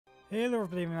Hello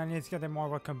everybody, my name is Kademore.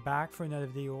 Welcome back for another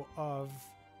video of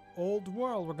Old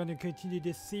World. We're going to continue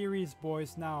this series,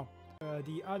 boys. Now,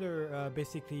 the other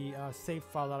save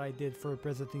file that I did for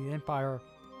Byzantine Empire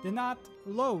did not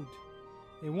load.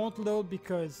 It won't load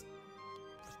because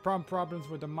problems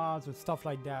with the mods and stuff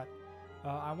like that.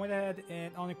 I went ahead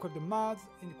and unequipped the mods,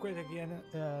 equipped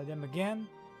them again.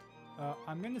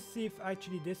 I'm gonna see if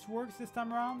actually this works this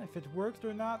time around. If it works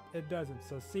or not, it doesn't.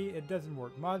 So see, it doesn't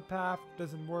work. Mod path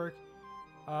doesn't work.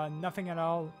 Nothing at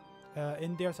all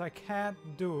in there, so I can't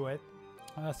do it.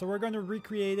 So we're gonna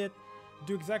recreate it,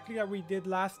 do exactly what we did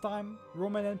last time.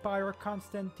 Roman Empire,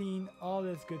 Constantine, all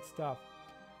this good stuff.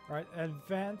 Alright,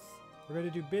 advance. We're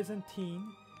gonna do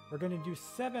Byzantine. We're gonna do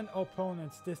 7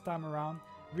 opponents this time around.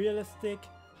 Realistic,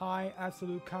 high,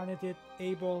 absolute, cognitive,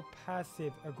 able,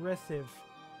 passive, aggressive.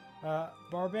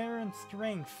 Barbarian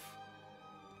strength.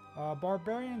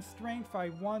 Barbarian strength, I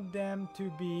want them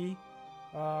to be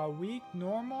weak,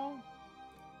 normal,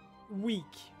 weak.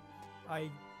 I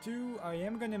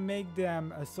am gonna make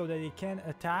them so that they can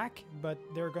attack, but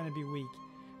they're gonna be weak.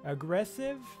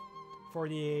 Aggressive for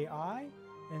the AI,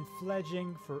 and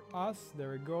fledging for us.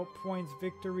 There we go. Points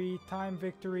victory, time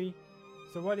victory.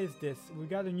 So what is this? We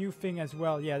got a new thing as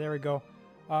well. Yeah, there we go.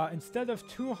 Instead of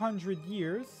 200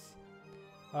 years,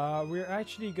 we're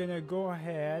actually gonna go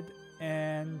ahead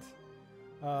and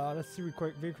let's see real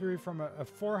quick. Victory from a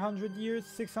 400 years,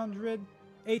 600,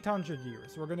 800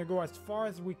 years. We're gonna go as far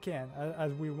as we can,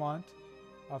 as we want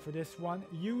for this one.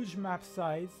 Huge map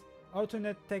size,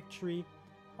 alternate tech tree,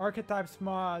 archetypes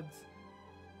mods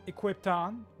equipped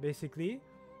on, basically.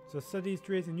 So studies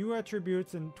traits and new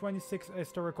attributes and 26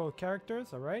 historical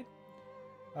characters, alright.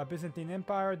 Byzantine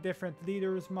Empire, different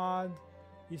leaders mod,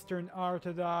 Eastern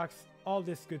Orthodox, all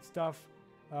this good stuff.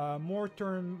 More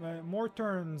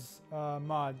turns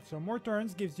mod. So more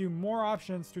turns gives you more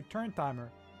options to turn timer.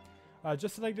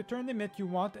 Just select the turn limit you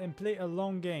want and play a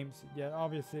long games. Yeah,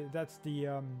 obviously that's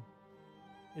the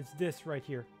it's this right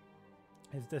here.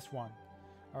 It's this one.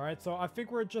 Alright, so I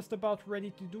think we're just about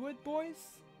ready to do it,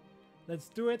 boys. Let's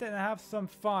do it and have some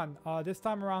fun. This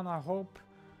time around I hope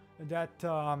that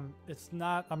it's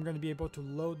not, I'm going to be able to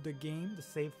load the game, the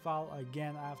save file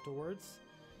again afterwards.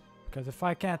 Because if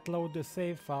I can't load the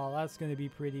save file, that's going to be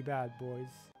pretty bad, boys.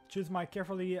 Choose my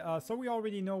carefully, so we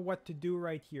already know what to do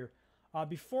right here.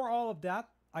 Before all of that,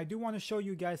 I do want to show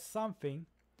you guys something.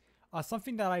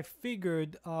 Something that I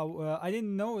figured, I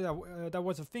didn't know that that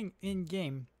was a thing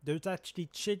in-game. There's actually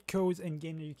cheat codes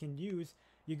in-game that you can use.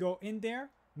 You go in there,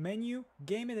 menu,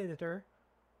 game editor,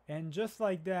 and just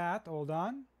like that, hold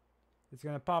on. It's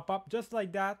going to pop up just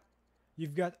like that.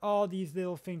 You've got all these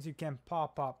little things you can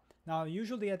pop up. Now,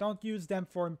 usually I don't use them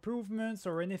for improvements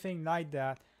or anything like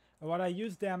that. What I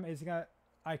use them is I'm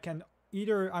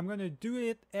going to do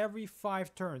it every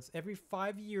 5 turns. Every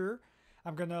 5 years,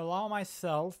 I'm going to allow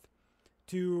myself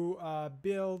to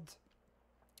build,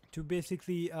 to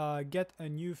basically get a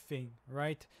new thing,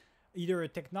 right? Either a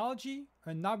technology,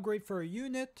 an upgrade for a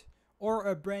unit, or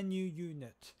a brand new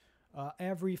unit.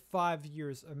 Every 5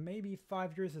 years. Maybe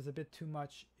 5 years is a bit too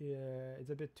much.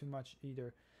 It's a bit too much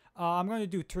either. I'm going to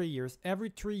do 3 years. Every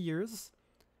 3 years,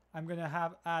 I'm going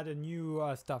to add a new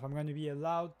stuff. I'm going to be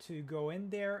allowed to go in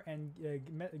there and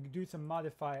do some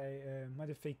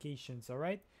modifications, all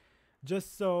right?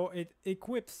 Just so it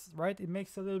equips, right? It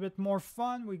makes it a little bit more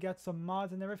fun. We got some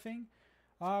mods and everything.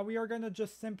 We are going to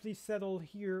just simply settle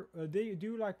here. They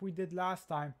do like we did last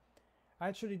time.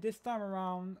 Actually, this time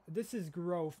around, this is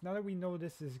growth. Now that we know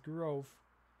this is growth,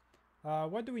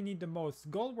 what do we need the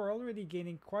most? Gold, we're already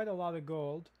gaining quite a lot of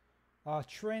gold.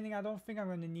 Training, I don't think I'm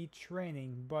going to need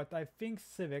training, but I think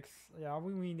civics, yeah,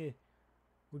 we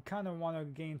kind of want to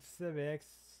gain civics.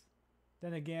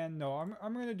 Then again, no,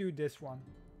 I'm going to do this one.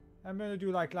 I'm going to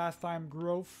do like last time,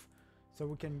 growth, so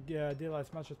we can deal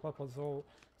as much as possible.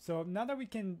 So now that we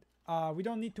can, we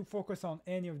don't need to focus on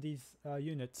any of these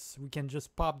units. We can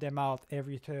just pop them out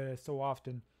every so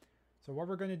often. So what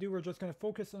we're going to do, we're just going to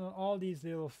focus on all these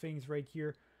little things right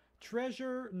here.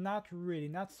 Treasure, not really,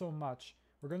 not so much.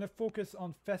 We're going to focus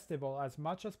on festival as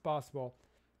much as possible.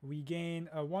 We gain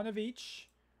 1 of each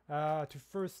to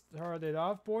first start it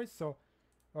off, boys. So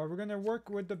we're going to work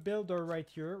with the builder right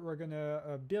here. We're going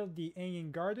to build the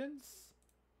hanging gardens.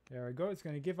 There we go. It's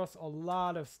going to give us a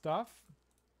lot of stuff.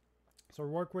 So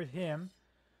work with him.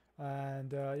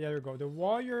 And yeah, there we go. The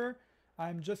warrior,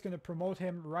 I'm just going to promote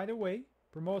him right away.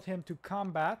 Promote him to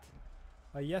combat.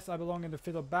 Yes, I belong in the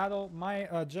field of battle. My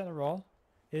general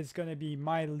is going to be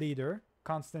my leader,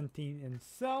 Constantine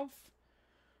himself.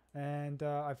 And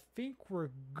I think we're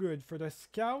good for the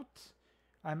scout.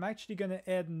 I'm actually going to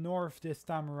head north this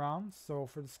time around. So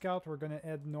for the scout, we're going to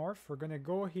head north. We're going to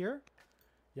go here.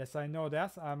 Yes, I know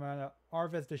that. I'm going to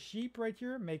harvest the sheep right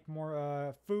here, make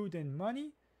more food and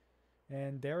money.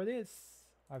 And there it is.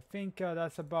 I think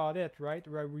that's about it, right?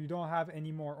 We don't have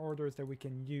any more orders that we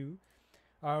can use.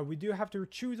 We do have to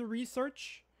choose a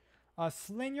research.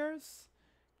 Slingers,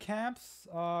 camps.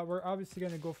 We're obviously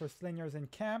going to go for slingers and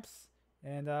camps.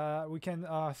 And we can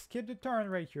skip the turn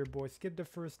right here, boys. Skip the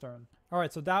first turn.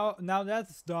 Alright, so now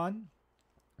that's done.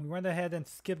 We went ahead and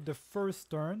skipped the first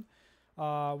turn.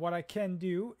 What I can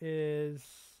do is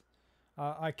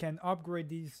I can upgrade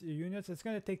these units. It's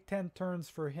going to take 10 turns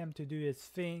for him to do his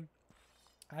thing.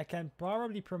 I can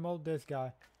probably promote this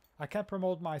guy. I can't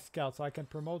promote my scout, so I can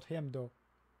promote him though.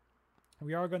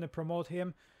 We are going to promote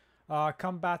him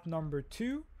combat number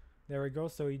 2. There we go.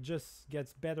 So he just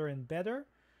gets better and better.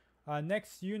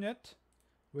 Next unit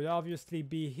would obviously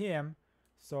be him.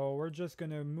 So we're just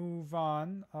going to move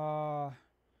on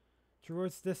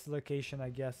towards this location, I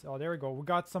guess. Oh, there we go. We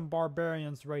got some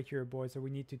barbarians right here, boys, that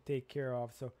we need to take care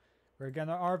of. So we're going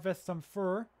to harvest some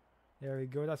fur. There we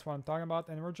go. That's what I'm talking about.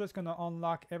 And we're just going to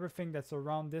unlock everything that's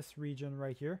around this region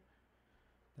right here.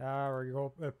 There we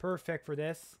go. Perfect for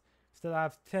this. Still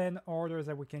have 10 orders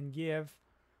that we can give.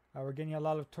 We're getting a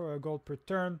lot of gold per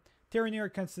turn. Tyranny or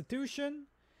Constitution.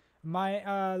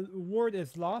 My word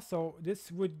is lost, so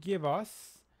this would give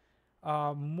us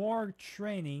more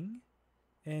training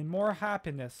and more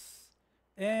happiness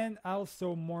and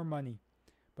also more money.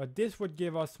 But this would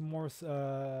give us more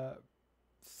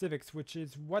civics, which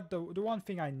is what the one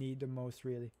thing I need the most,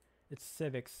 really. It's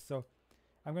civics, so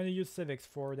I'm going to use civics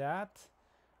for that.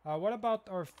 What about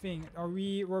our thing?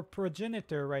 We're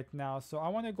progenitor right now, so I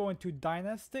want to go into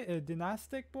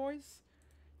dynastic, boys.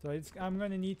 So I'm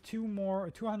going to need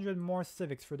 200 more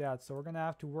civics for that. So we're going to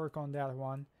have to work on that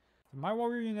one. So my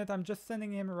warrior unit, I'm just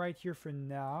sending him right here for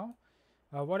now.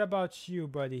 What about you,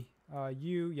 buddy?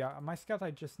 Yeah, my scout, I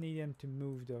just need him to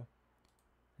move though.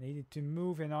 I needed to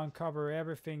move and uncover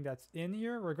everything that's in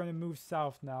here. We're going to move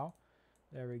south now.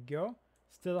 There we go.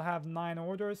 Still have 9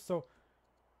 orders. So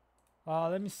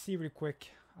let me see real quick.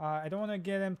 I don't want to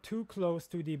get them too close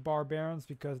to the barbarians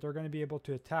because they're going to be able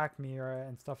to attack me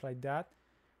and stuff like that.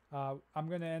 I'm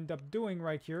going to end up doing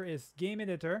right here is game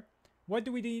editor. What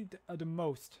do we need the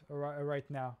most right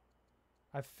now?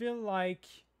 I feel like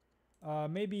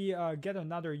maybe get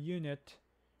another unit,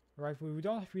 right? We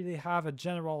don't really have a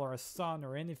general or a son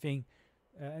or anything,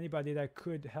 anybody that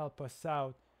could help us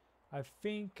out. I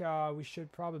think we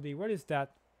should probably, what is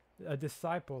that? A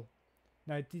disciple.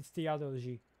 No, it's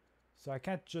theology. So I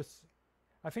can't just,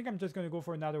 I think I'm just going to go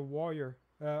for another warrior,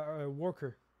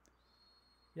 worker.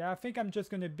 Yeah, I think I'm just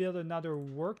going to build another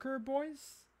worker,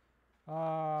 boys.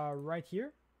 Right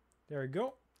here. There we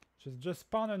go. Just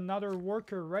spawn another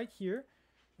worker right here.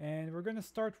 And we're going to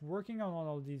start working on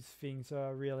all of these things,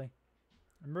 really.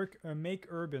 Make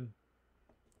urban.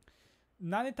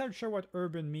 Not entirely sure what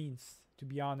urban means, to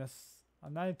be honest.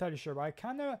 I'm not entirely sure, but I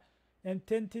kind of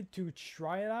intended to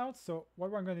try it out. So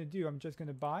what I'm going to do, I'm just going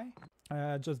to buy.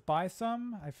 Just buy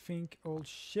some. I think hold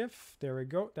shift. There we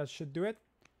go. That should do it.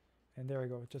 And there we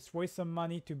go. Just waste some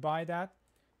money to buy that.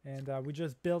 And we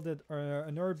just built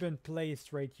an urban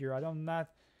place right here. I'm not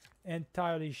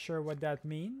entirely sure what that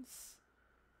means.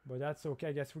 But that's okay.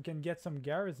 I guess we can get some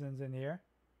garrisons in here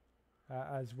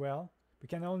as well. We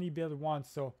can only build one.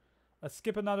 So let's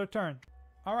skip another turn.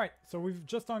 Alright. So we've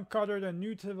just uncovered a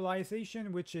new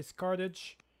civilization, which is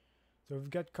Carthage. So we've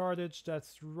got Carthage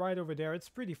that's right over there. It's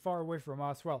pretty far away from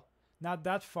us. Well, not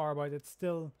that far, but it's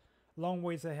still long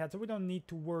ways ahead, so we don't need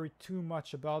to worry too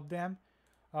much about them.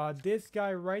 This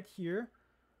guy right here,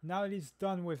 now that he's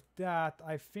done with that,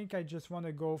 I think I just want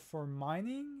to go for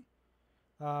mining.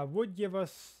 Would give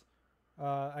us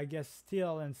I guess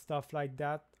steel and stuff like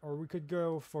that, or we could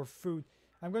go for food.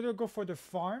 I'm going to go for the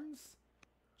farms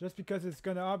just because it's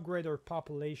going to upgrade our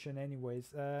population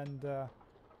anyways, and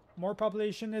more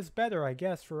population is better, I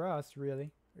guess, for us,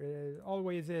 really. It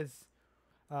always is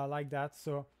like that.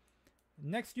 So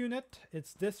next unit,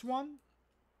 it's this one.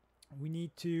 We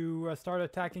need to start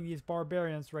attacking these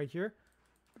barbarians right here.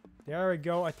 There we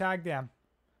go. Attack them.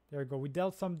 There we go. We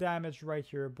dealt some damage right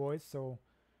here, boys. So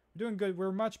we're doing good.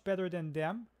 We're much better than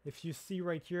them. If you see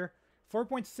right here.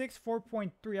 4.6,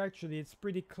 4.3. Actually, it's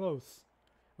pretty close.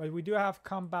 But we do have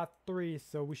combat 3,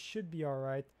 so we should be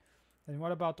alright. And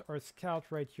what about our scout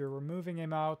right here? We're moving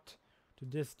him out to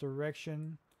this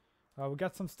direction. We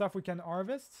got some stuff we can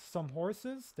harvest. Some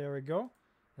horses. There we go.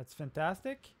 That's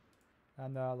fantastic.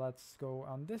 And let's go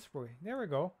on this way. There we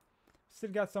go.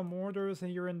 Still got some orders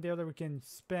here and there that we can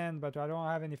spend, but I don't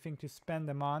have anything to spend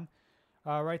them on.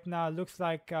 Right now it looks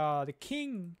like the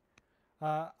king,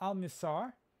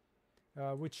 Almisar,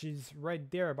 which is right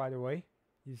there, by the way.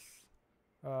 He's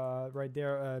right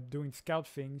there doing scout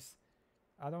things.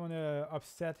 I don't want to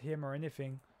upset him or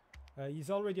anything. He's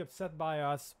already upset by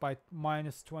us by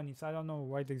 -20, so I don't know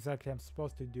what exactly I'm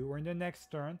supposed to do. We're in the next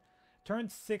turn. Turn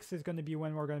 6 is going to be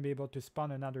when we're going to be able to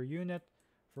spawn another unit.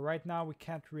 For right now, we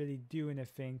can't really do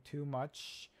anything too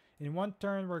much. In one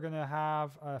turn, we're going to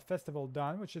have a festival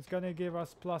done, which is going to give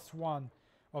us +1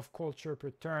 of culture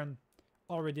per turn.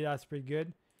 Already, that's pretty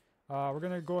good. We're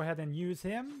going to go ahead and use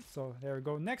him. So there we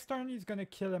go. Next turn, he's going to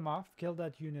kill him off. Kill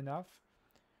that unit off.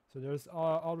 So there's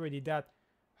already that.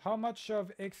 How much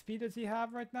of XP does he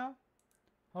have right now?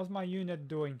 How's my unit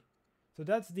doing? So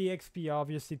that's the XP,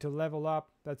 obviously, to level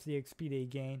up. That's the XP they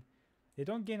gain. They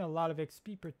don't gain a lot of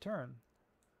XP per turn.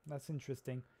 That's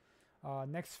interesting.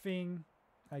 Next thing,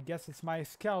 I guess it's my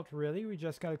scout, really. We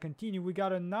just gotta continue. We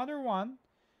got another one.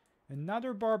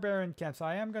 Another barbarian camp. So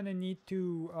I am gonna need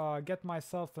to get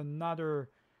myself another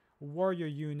warrior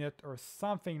unit or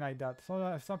something like that.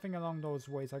 So something along those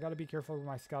ways. I gotta be careful with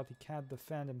my scout. He can't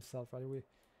defend himself. Right?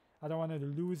 I don't want to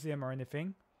lose him or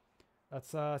anything. Let's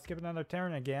skip another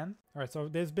turn again. Alright, so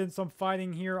there's been some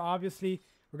fighting here, obviously.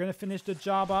 We're gonna finish the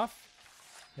job off.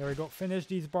 There we go. Finish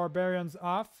these barbarians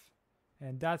off.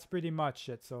 And that's pretty much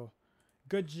it. So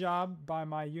good job by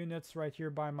my units right here,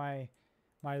 by my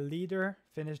leader.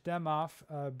 Finish them off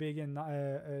big in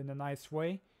a nice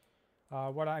way.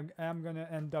 What I am going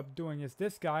to end up doing is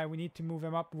this guy. We need to move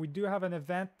him up. We do have an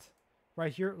event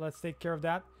right here. Let's take care of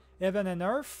that. Heaven and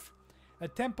Earth. A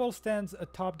temple stands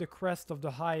atop the crest of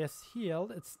the highest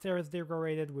hill. Its stairs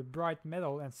decorated with bright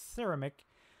metal and ceramic.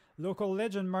 Local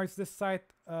legend marks this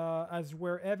site as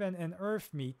where heaven and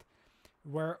earth meet,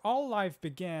 where all life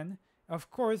began.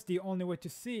 Of course, the only way to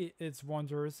see its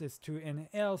wonders is to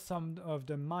inhale some of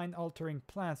the mind-altering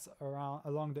plants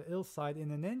along the hillside in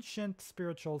an ancient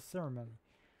spiritual ceremony.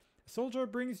 A soldier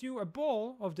brings you a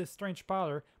bowl of this strange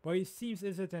powder, but he seems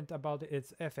hesitant about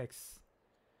its effects.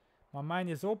 My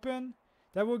mind is open.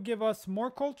 That will give us more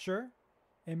culture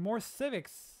and more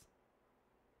civics.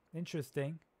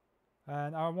 Interesting.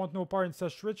 And I want no part in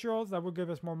such rituals. That will give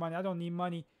us more money. I don't need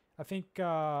money. I think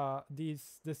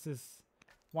this is...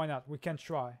 Why not? We can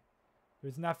try.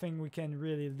 There's nothing we can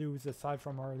really lose aside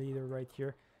from our leader right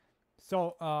here.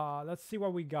 So let's see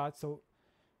what we got. So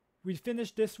we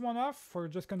finished this one off. We're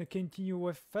just going to continue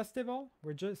with festival.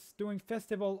 We're just doing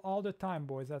festival all the time,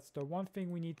 boys. That's the one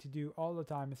thing we need to do all the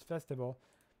time is festival.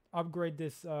 Upgrade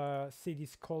this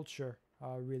city's culture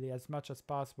really as much as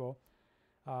possible.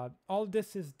 All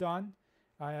this is done.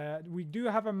 We do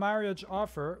have a marriage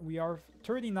offer. We are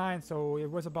 39, so it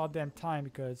was about damn time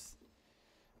because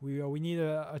we need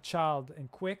a child and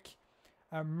quick.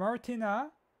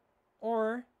 Martina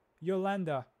or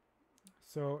Yolanda.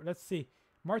 So let's see.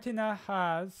 Martina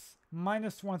has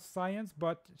 -1 science,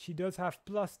 but she does have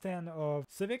 +10 of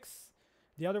civics.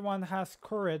 The other one has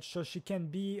courage, so she can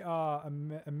be a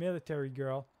military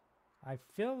girl. I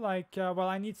feel like, well,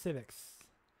 I need civics,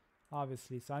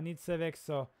 obviously. So I need civics,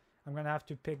 so I'm going to have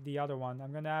to pick the other one.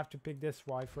 I'm going to have to pick this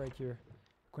wife right here,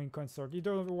 Queen Consort.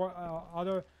 Even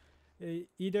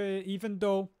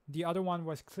though the other one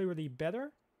was clearly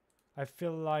better, I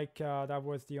feel like that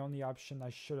was the only option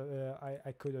I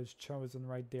could have chosen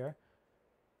right there.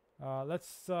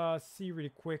 Let's see really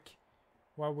quick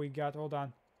what we got. Hold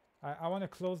on. I want to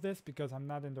close this because I'm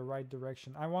not in the right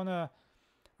direction. I want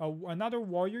another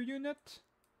warrior unit.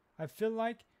 I feel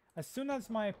like as soon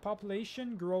as my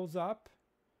population grows up,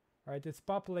 right, it's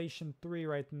population 3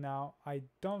 right now. I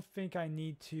don't think I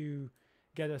need to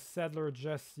get a settler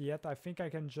just yet. I think I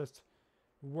can just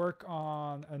work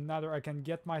on another. I can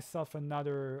get myself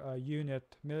another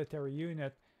unit, military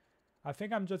unit. I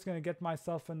think I'm just going to get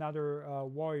myself another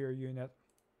warrior unit.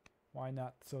 Why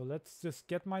not? So let's just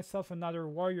get myself another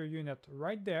warrior unit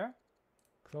right there.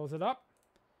 Close it up.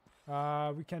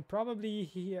 We can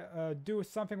probably do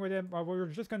something with him. We're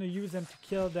just going to use him to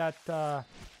kill that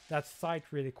that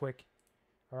site really quick.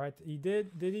 All right.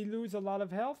 Did he lose a lot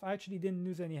of health? I actually didn't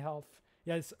lose any health.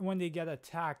 Yeah, it's when they get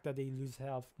attacked that they lose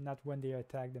health, not when they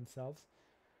attack themselves.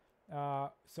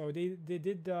 So they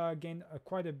did gain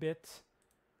quite a bit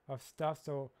of stuff.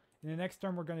 So in the next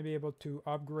turn, we're going to be able to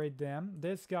upgrade them.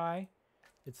 This guy,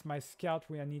 it's my scout.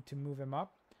 I need to move him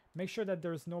up. Make sure that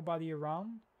there's nobody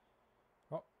around.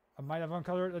 Oh, I might have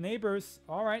uncovered the neighbors.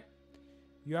 All right.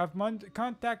 You have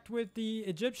contact with the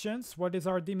Egyptians. What is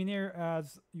our demeanor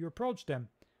as you approach them?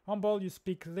 Humble, you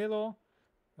speak little.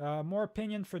 More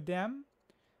opinion for them.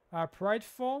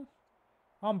 Prideful.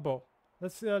 Humble.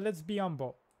 Let's be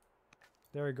humble.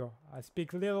 There we go. I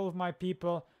speak little of my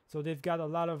people. So they've got a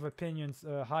lot of opinions,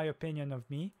 high opinion of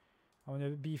me. I want to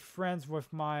be friends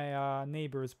with my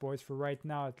neighbors, boys, for right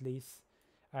now at least.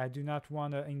 I do not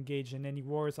want to engage in any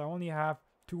wars. I only have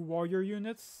 2 warrior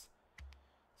units,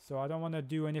 so I don't want to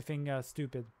do anything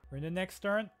stupid. We're in the next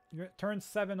turn. Turn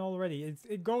 7 already.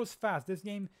 It goes fast. This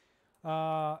game,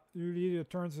 really the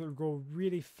turns go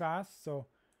really fast, so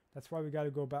that's why we got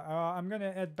to go back. I'm going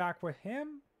to head back with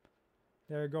him.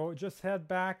 There you go. Just head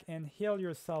back and heal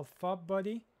yourself up,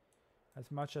 buddy,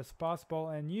 as much as possible.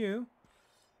 And you,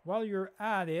 while you're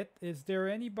at it, is there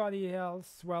anybody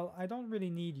else? Well, I don't really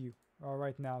need you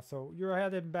right now, so you're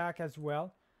headed back as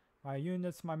well. My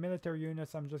units, my military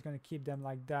units, I'm just going to keep them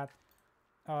like that.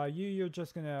 You're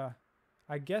just going to,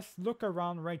 I guess, look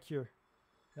around right here.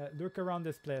 Look around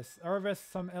this place.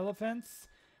 Harvest some elephants.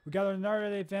 We got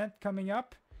another event coming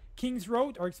up. King's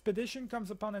Road. Our expedition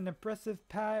comes upon an impressive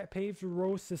paved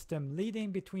road system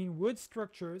leading between wood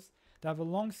structures that have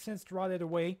long since rotted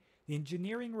away. The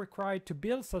engineering required to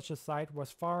build such a site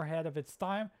was far ahead of its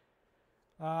time.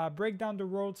 Break down the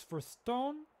roads for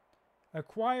stone.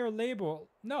 Acquire label.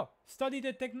 No, study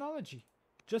the technology.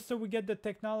 Just so we get the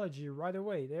technology right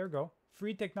away. There you go.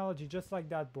 Free technology just like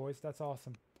that, boys. That's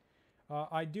awesome.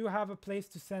 I do have a place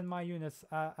to send my units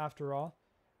after all.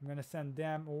 I'm going to send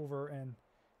them over and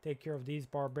take care of these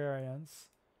barbarians.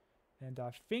 And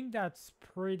I think that's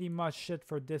pretty much it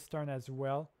for this turn as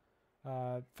well.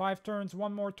 5 turns,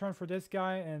 1 more turn for this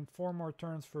guy, and 4 more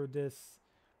turns for this,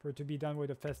 for it to be done with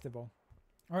the festival.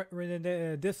 Alright, we're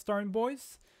in this turn,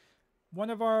 boys. One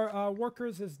of our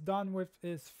workers is done with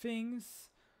his things.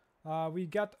 We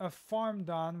got a farm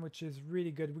done, which is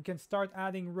really good. We can start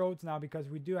adding roads now because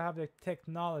we do have the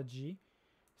technology.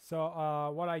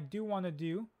 So what I do want to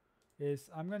do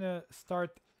is I'm going to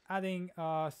start adding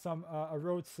a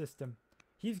road system.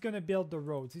 He's going to build the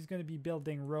roads. He's going to be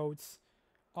building roads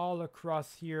all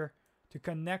across here to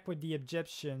connect with the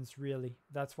Egyptians, really.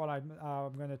 That's what I'm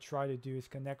going to try to do, is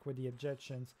connect with the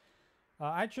Egyptians.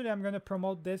 Actually, I'm going to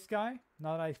promote this guy.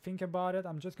 Now that I think about it,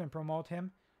 I'm just going to promote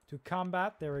him to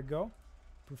combat. There we go.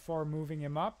 Before moving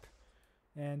him up.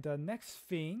 And next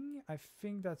thing, I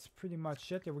think that's pretty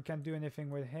much it. Yeah, we can't do anything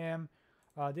with him.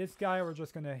 This guy, we're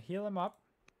just going to heal him up.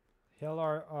 Heal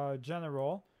our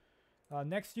general.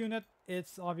 Next unit,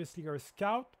 it's obviously our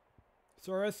scout.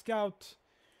 So our scout,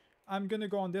 I'm going to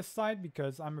go on this side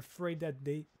because I'm afraid that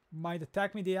they might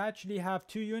attack me. They actually have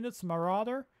 2 units,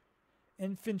 Marauder.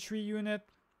 Infantry unit,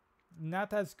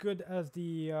 not as good as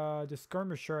the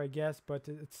skirmisher, I guess, but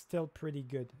it's still pretty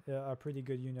good. A pretty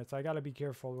good unit. So I gotta be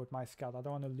careful with my scout. I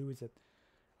don't want to lose it.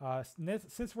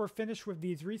 Since we're finished with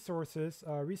these resources,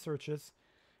 researches,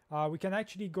 we can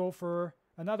actually go for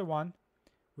another one.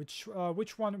 Which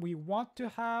one we want to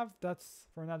have? That's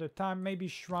for another time. Maybe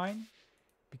shrine,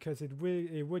 because it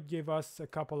would give us a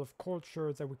couple of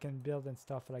cultures that we can build and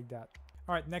stuff like that.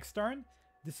 All right, next turn.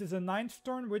 This is a 9th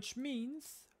turn, which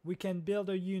means we can build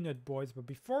a unit, boys. But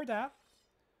before that,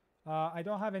 I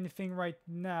don't have anything right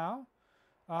now.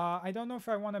 I don't know if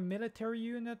I want a military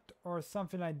unit or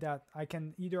something like that. I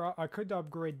could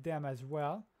upgrade them as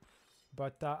well.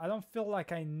 But I don't feel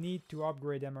like I need to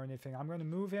upgrade them or anything. I'm going to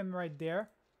move him right there.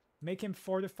 Make him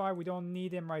fortify. We don't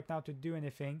need him right now to do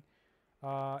anything.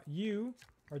 You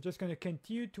are just going to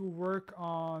continue to work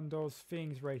on those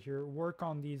things right here. Work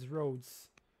on these roads.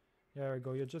 There we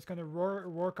go. You're just going to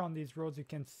work on these roads. You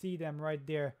can see them right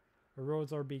there. The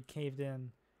roads are being caved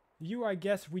in. You, I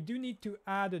guess, we do need to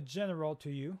add a general to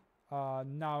you.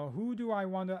 Now, who do I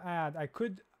want to add? I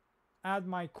could add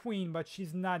my queen, but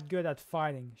she's not good at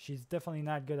fighting. She's definitely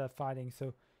not good at fighting,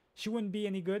 so she wouldn't be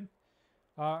any good.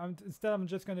 Instead, I'm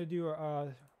just going to do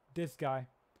this guy,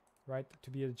 right,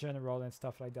 to be a general and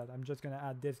stuff like that. I'm just going to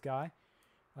add this guy.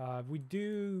 We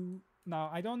do...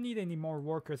 Now, I don't need any more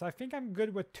workers. I think I'm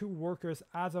good with 2 workers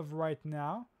as of right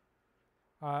now.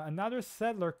 Another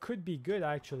settler could be good,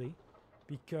 actually,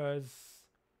 because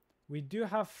we do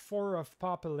have 4 of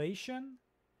population.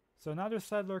 So another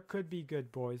settler could be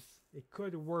good, boys. It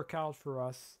could work out for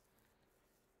us.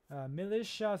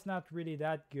 Militia is not really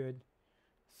that good.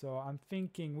 So I'm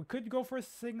thinking we could go for a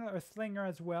slinger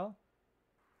as well.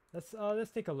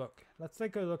 Let's take a look. Let's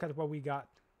take a look at what we got.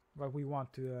 What we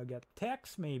want to get.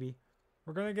 Text, maybe.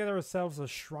 We're going to get ourselves a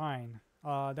shrine.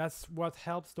 That's what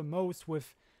helps the most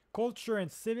with culture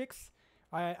and civics.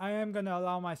 I am going to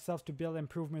allow myself to build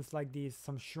improvements like these.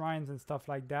 Some shrines and stuff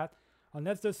like that.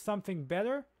 Unless there's something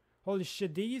better. Holy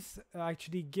shit, these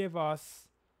actually give us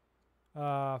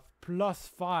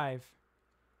 +5.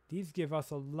 These give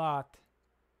us a lot.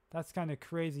 That's kind of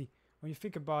crazy when you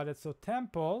think about it. So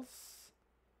temples.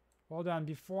 Hold on,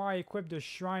 before I equip the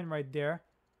shrine right there.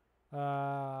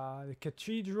 The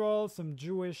cathedral, some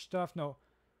Jewish stuff. No,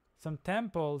 some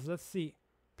temples. Let's see.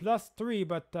 +3,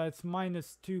 but it's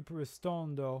 -2 per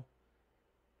stone though.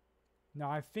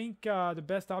 Now I think the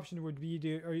best option would be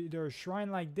either a shrine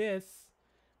like this,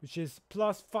 which is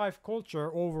 +5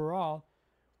 culture overall,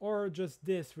 or just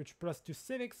this, which +2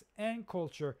 civics and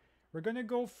culture. We're gonna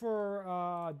go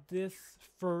for this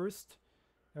first.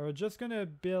 We're just gonna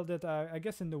build it, I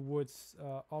guess, in the woods.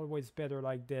 Always better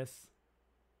like this.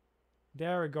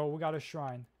 There we go. We got a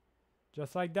shrine,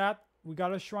 just like that. We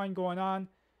got a shrine going on,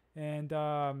 and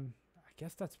I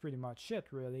guess that's pretty much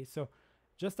it, really. So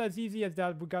just as easy as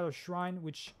that, we got a shrine,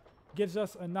 which gives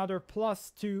us another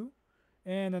 +2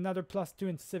 and another +2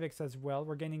 in civics as well.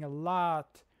 We're getting a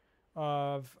lot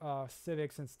of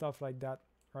civics and stuff like that,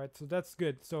 right? So that's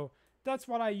good. So that's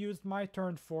what I used my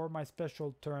turn for, my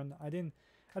special turn. I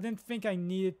didn't think I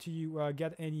needed to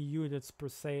get any units per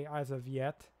se as of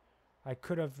yet. I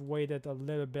could have waited a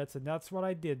little bit, and that's what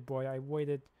I did, boy. I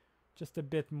waited just a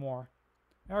bit more.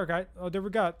 Alright, oh, there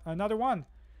we got another one.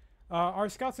 Our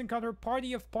scouts encounter a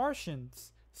party of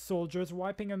Parthians, soldiers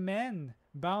wiping a man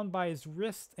bound by his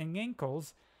wrists and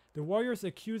ankles. The warriors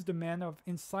accuse the man of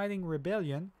inciting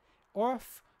rebellion,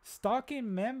 of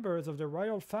stalking members of the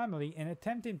royal family and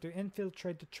attempting to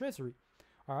infiltrate the treasury.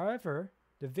 However,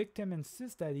 the victim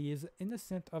insists that he is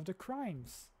innocent of the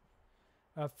crimes.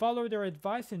 Follow their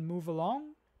advice and move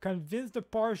along. Convince the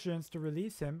Parthians to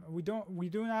release him. We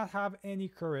do not have any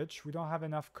courage. We don't have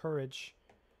enough courage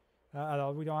at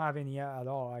all. We don't have any at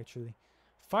all, actually.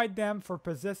 Fight them for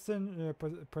possession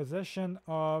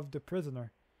of the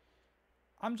prisoner.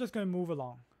 I'm just gonna move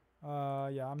along.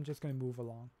 Yeah, I'm just gonna move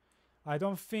along. I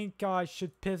don't think I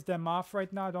should piss them off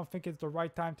right now. I don't think it's the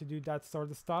right time to do that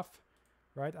sort of stuff,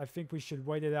 right? I think we should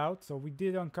wait it out. So we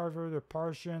did uncover the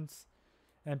Parthians.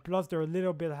 And plus, they're a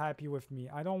little bit happy with me.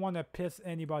 I don't want to piss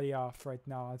anybody off right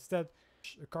now. Instead,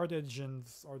 the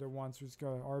Carthaginians are the ones who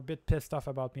are a bit pissed off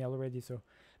about me already. So,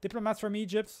 diplomats from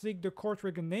Egypt seek the court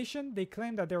recognition. They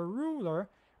claim that their ruler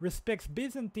respects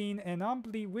Byzantine and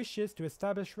humbly wishes to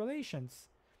establish relations.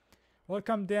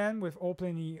 Welcome them with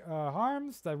open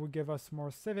arms. That would give us more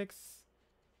civics.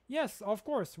 Yes, of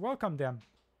course. Welcome them.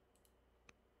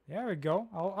 There we go.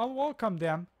 I'll welcome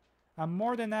them. I'm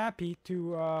more than happy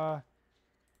to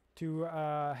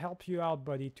help you out,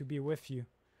 buddy, to be with you.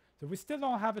 So we still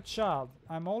don't have a child.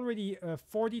 I'm already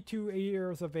 42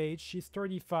 years of age. She's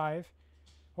 35.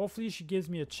 Hopefully she gives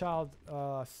me a child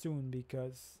soon,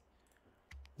 because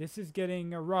this is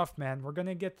getting rough, man. We're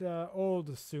gonna get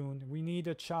old soon. We need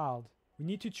a child. We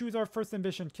need to choose our first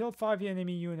ambition. Kill 5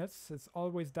 enemy units. It's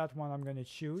always that one I'm gonna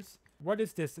choose. What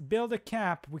is this? Build a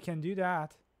camp. We can do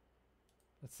that.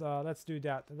 Let's do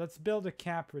that. Let's build a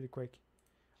camp really quick.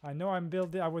 I know I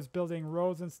was building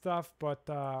roads and stuff, but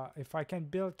if I can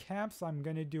build camps, I'm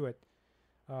gonna do it.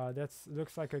 That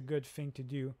looks like a good thing to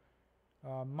do.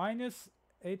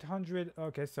 -800.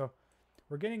 Okay, so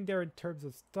we're getting there in terms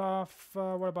of stuff.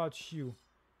 What about you?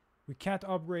 We can't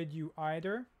upgrade you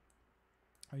either.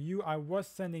 I was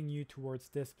sending you towards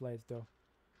this place, though.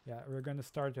 Yeah, we're gonna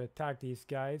start to attack these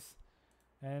guys.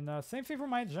 And same thing for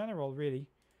my general, really.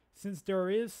 Since there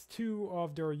is 2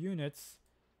 of their units,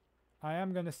 I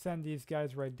am going to send these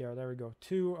guys right there. There we go.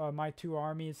 My two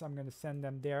armies, I'm going to send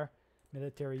them there.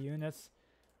 Military units.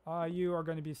 You are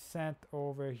going to be sent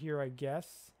over here, I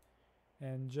guess.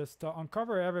 And just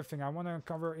uncover everything. I want to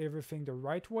uncover everything the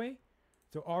right way.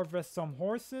 So harvest some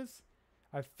horses.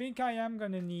 I think I am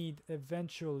going to need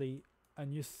eventually a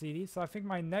new city. So I think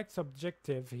my next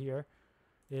objective here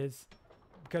is...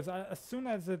 Because as soon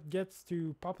as it gets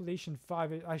to population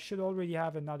 5, I should already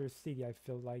have another city, I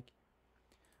feel like.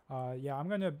 Yeah, I'm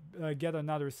gonna get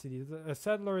another city. A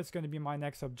settler is gonna be my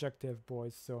next objective,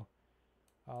 boys. So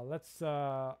let's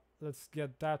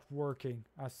get that working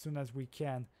as soon as we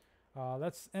can.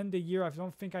 Let's end the year. I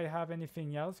don't think I have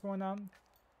anything else going on.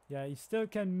 Yeah, he still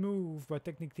can move, but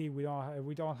technically we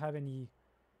don't have any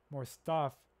more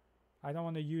stuff. I don't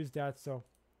want to use that, so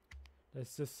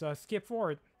let's just skip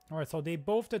forward. All right, so they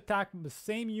both attack the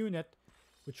same unit,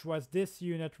 which was this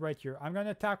unit right here. I'm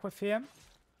gonna attack with him.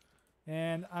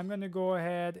 And I'm going to go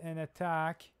ahead and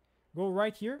attack. Go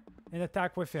right here and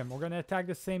attack with him. We're going to attack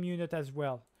the same unit as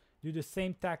well. Do the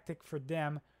same tactic for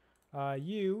them.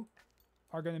 You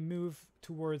are going to move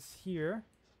towards here.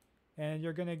 And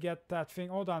you're going to get that thing.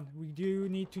 Hold on. We do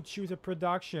need to choose a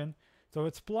production. So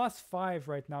it's +5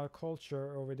 right now,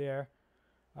 culture over there.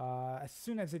 As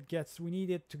soon as it gets... We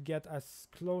need it to get as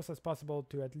close as possible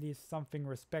to at least something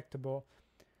respectable.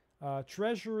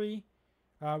 Treasury...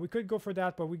 we could go for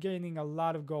that, but we're gaining a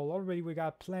lot of gold. Already we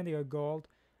got plenty of gold.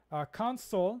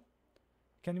 Console.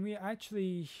 Can we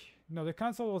actually No, the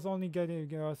console was only gonna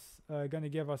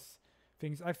give us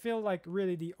things. I feel like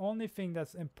really the only thing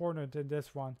that's important in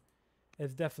this one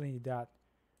is definitely that,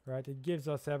 right? It gives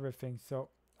us everything. So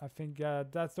I think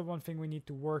that's the one thing we need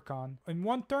to work on. In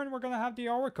one turn, we're gonna have the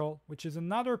Oracle, which is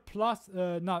another plus.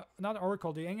 Not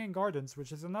Oracle, the Ancient Gardens,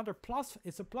 which is another plus.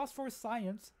 It's a plus for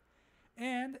science,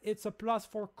 and it's a plus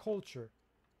for culture.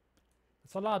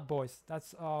 It's a lot, boys.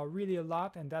 That's really a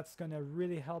lot, and that's gonna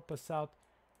really help us out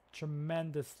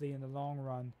tremendously in the long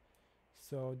run.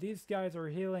 So these guys are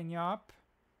healing up.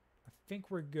 I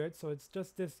think we're good. So it's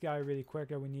just this guy really quick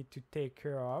that we need to take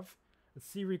care of. Let's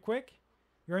see real quick.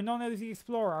 You're known as the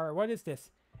explorer. All right, what is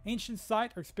this? Ancient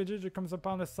site. Our expeditor comes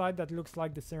upon a site that looks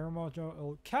like the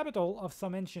ceremonial capital of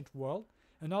some ancient world.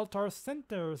 An altar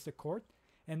centers the court,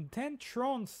 and 10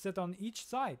 thrones sit on each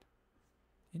side.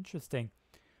 Interesting.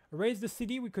 Erase the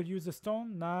city. We could use the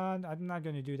stone. Nah, I'm not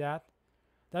going to do that.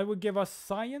 That would give us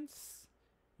science,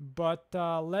 but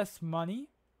less money.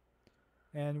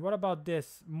 And what about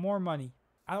this? More money.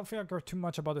 I don't think I care too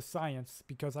much about the science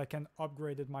because I can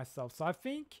upgrade it myself. So I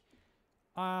think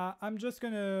I'm just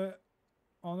going to,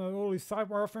 on the holy side,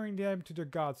 we're offering them to the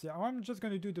gods. Yeah, I'm just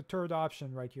going to do the third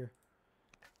option right here.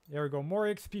 There we go. More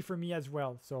XP for me as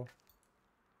well. So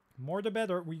more the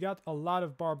better. We got a lot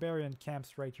of barbarian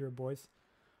camps right here, boys.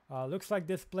 Looks like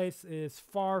this place is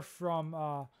far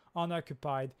from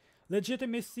unoccupied.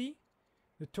 Legitimacy.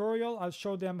 Tutorial. I'll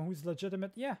show them who's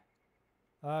legitimate. Yeah.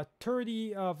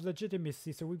 30 of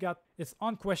legitimacy. So we got, it's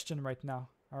unquestioned right now.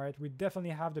 All right. We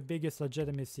definitely have the biggest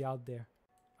legitimacy out there.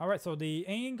 All right. So the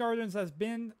Ancient Gardens has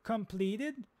been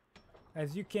completed.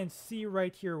 As you can see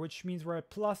right here, which means we're at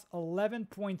plus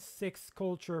 11.6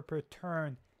 culture per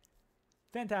turn.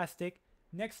 Fantastic.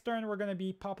 Next turn, we're going to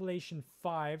be population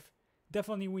 5.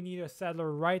 Definitely we need a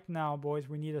settler right now, boys.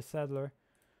 We need a settler.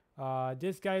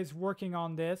 This guy is working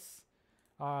on this.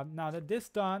 Now that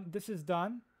this is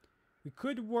done, we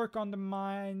could work on the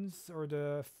mines or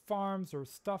the farms or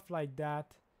stuff like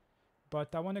that.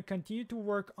 But I want to continue to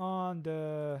work on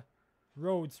the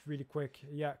roads really quick.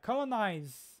 Yeah,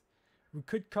 colonize. We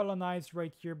could colonize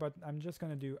right here, but I'm just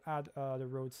going to add the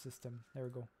road system. There we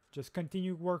go. Just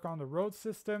continue work on the road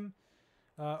system.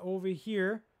 Over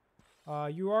here,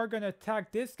 you are going to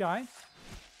attack this guy.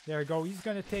 There we go. He's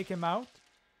going to take him out.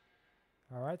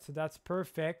 All right, so that's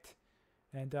perfect.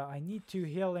 And I need to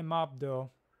heal him up, though.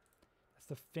 That's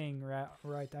the thing, right?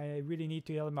 I really need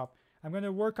to heal him up. I'm going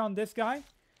to work on this guy.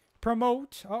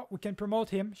 Promote. Oh, we can promote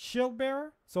him. Shield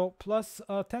bearer. So plus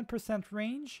 10%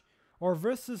 range. Or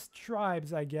versus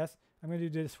tribes, I guess. I'm going to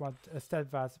do this one.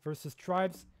 Steadfast. Versus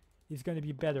tribes is going to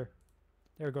be better.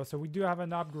 There we go. So we do have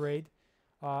an upgrade.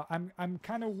 I'm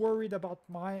kind of worried about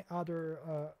my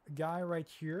other guy right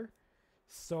here.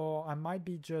 So I might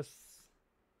be just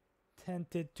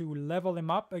tempted to level him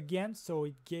up again. So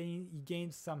he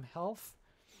gains some health.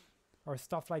 Or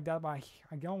stuff like that. But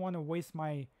I don't want to waste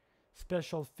my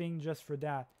special thing just for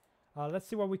that. Let's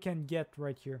see what we can get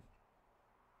right here.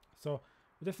 So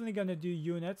we're definitely going to do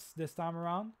units this time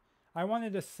around. I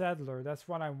wanted a settler. That's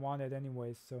what I wanted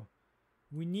anyways. So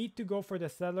we need to go for the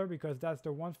settler because that's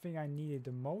the one thing I needed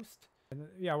the most. And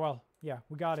yeah, well, yeah,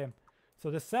 we got him.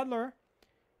 So the settler,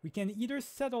 we can either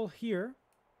settle here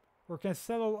or can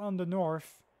settle on the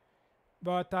north.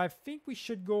 But I think we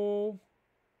should go...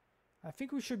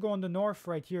 on the north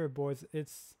right here, boys.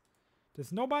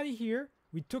 There's nobody here.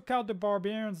 We took out the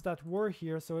barbarians that were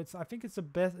here, so I think it's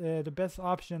the best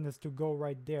option is to go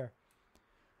right there.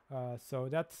 So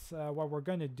that's what we're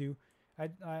gonna do.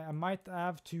 I might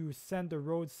have to send the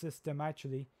road system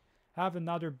actually. Have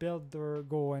another builder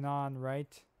going on,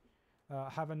 right?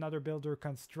 Have another builder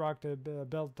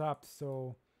built up,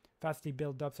 so fastly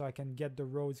build up, so I can get the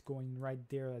roads going right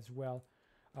there as well.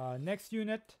 Next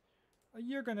unit.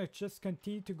 You're gonna just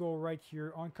continue to go right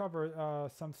here, uncover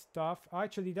some stuff.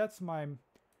 Actually, that's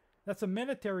a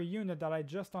military unit that I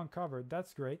just uncovered.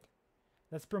 That's great.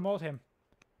 Let's promote him.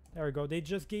 There we go. They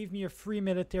just gave me a free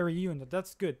military unit.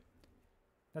 That's good.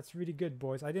 That's really good,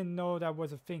 boys. I didn't know that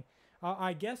was a thing.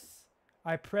 I guess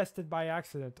I pressed it by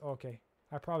accident. Okay.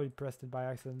 I probably pressed it by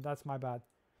accident. That's my bad.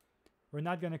 We're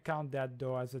not gonna count that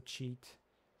though as a cheat.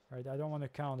 Right? I don't want to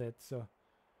count it, so...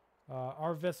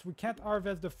 harvest. We can't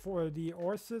harvest the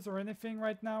horses or anything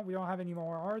right now. We don't have any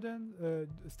more Arden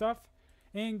stuff.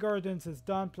 Ancient Gardens is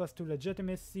done. Plus 2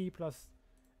 legitimacy. Plus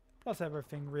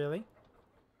everything really.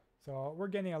 So we're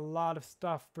getting a lot of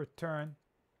stuff per turn.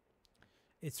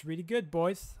 It's really good,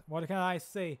 boys. What can I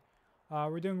say?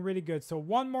 We're doing really good. So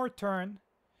one more turn.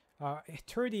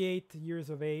 38 years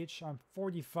of age. I'm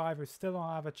 45. We still don't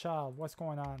have a child. What's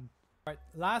going on? All right.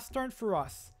 Last turn for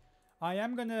us. I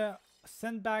am gonna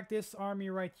send back this army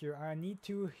right here. I need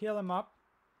to heal him up.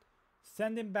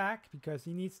 Send him back because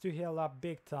he needs to heal up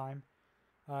big time.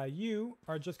 You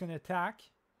are just gonna attack.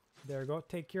 There we go.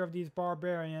 Take care of these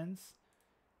barbarians.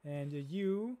 And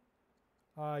you're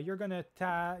gonna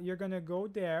attack. You're gonna go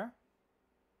there.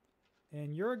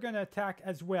 And you're gonna attack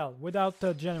as well without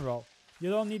the general. You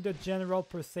don't need the general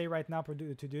per se right now to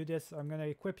do this. I'm gonna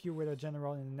equip you with a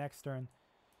general in the next turn.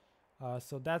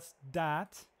 So that's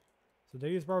that. So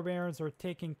these barbarians are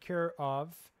taken care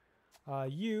of.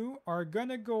 You are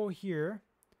gonna go here.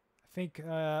 I think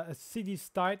a city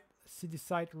site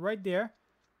right there.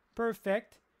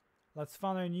 Perfect. Let's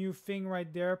find a new thing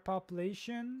right there.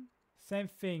 Population. Same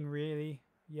thing really.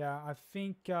 Yeah, I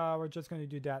think we're just gonna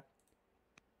do that.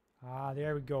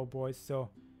 There we go, boys. So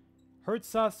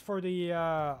hurts us for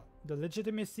the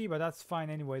legitimacy, but that's fine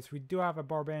anyways. We do have a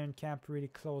barbarian camp really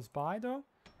close by though.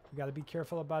 We gotta be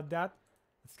careful about that.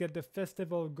 Let's get the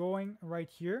festival going right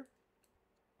here.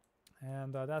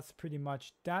 And that's pretty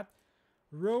much that.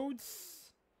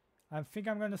 Roads. I think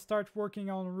I'm gonna start working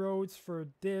on roads for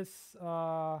this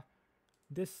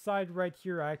this side right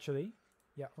here actually.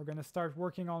 Yeah, we're gonna start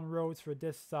working on roads for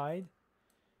this side.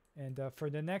 And for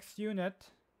the next unit,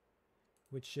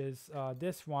 which is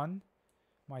this one,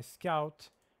 my scout,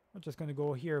 we're just gonna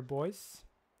go here, boys.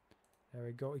 There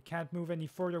we go. We can't move any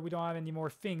further. We don't have any more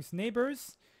things.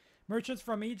 Neighbors, merchants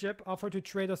from Egypt offer to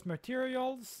trade us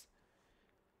materials.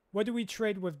 What do we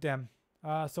trade with them?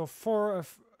 So for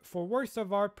works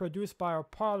of art produced by our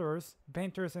potters,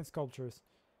 painters, and sculptors.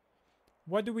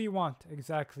 What do we want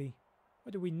exactly?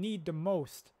 What do we need the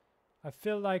most? I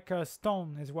feel like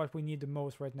stone is what we need the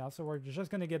most right now. So we're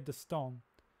just gonna get the stone.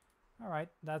 All right,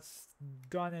 that's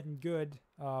done and good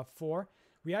for.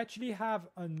 We actually have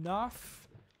enough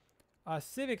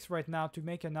civics right now to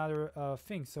make another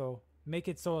thing. So make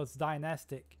it so it's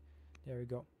dynastic. There we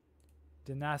go.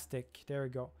 Dynastic. There we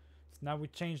go. So now we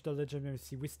change the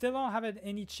legitimacy. We still don't have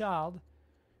any child.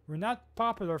 We're not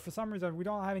popular. For some reason, we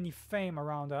don't have any fame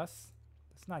around us.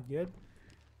 That's not good.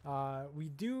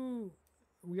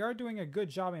 We are doing a good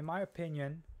job, in my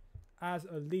opinion, as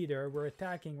a leader. We're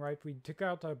attacking, right? We took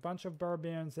out a bunch of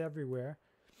barbarians everywhere.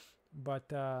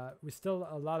 But we still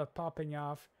a lot of popping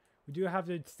off. We do have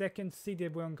the second city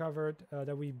we uncovered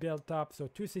that we built up. So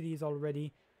 2 cities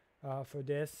already for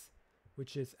this,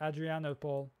 which is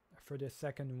Adrianople for the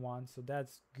second one. So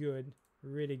that's good,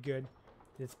 really good.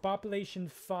 It's population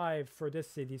 5 for this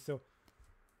city. So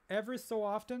every so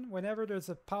often, whenever there's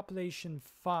a population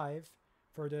 5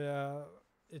 for the,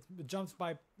 it jumps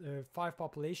by 5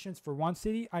 populations for one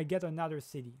city, I get another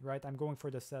city, right? I'm going for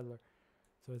the settler.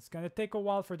 So it's going to take a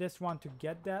while for this one to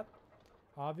get that,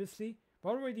 obviously. But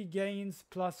already gains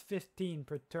plus 15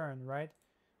 per turn, right?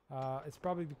 It's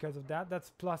probably because of that. That's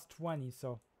plus 20,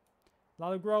 so a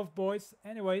lot of growth, boys.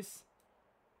 Anyways,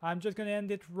 I'm just going to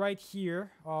end it right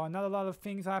here. Not a lot of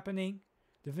things happening.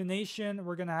 Divination,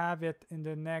 we're going to have it in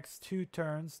the next 2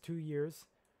 turns, 2 years.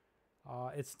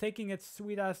 It's taking its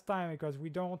sweet ass time because we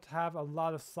don't have a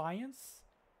lot of science.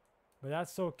 But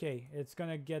that's okay. It's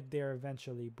going to get there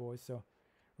eventually, boys. So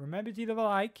remember to leave a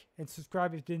like and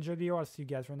subscribe if you enjoyed the video. I'll see you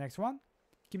guys for the next one.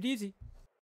 Keep it easy.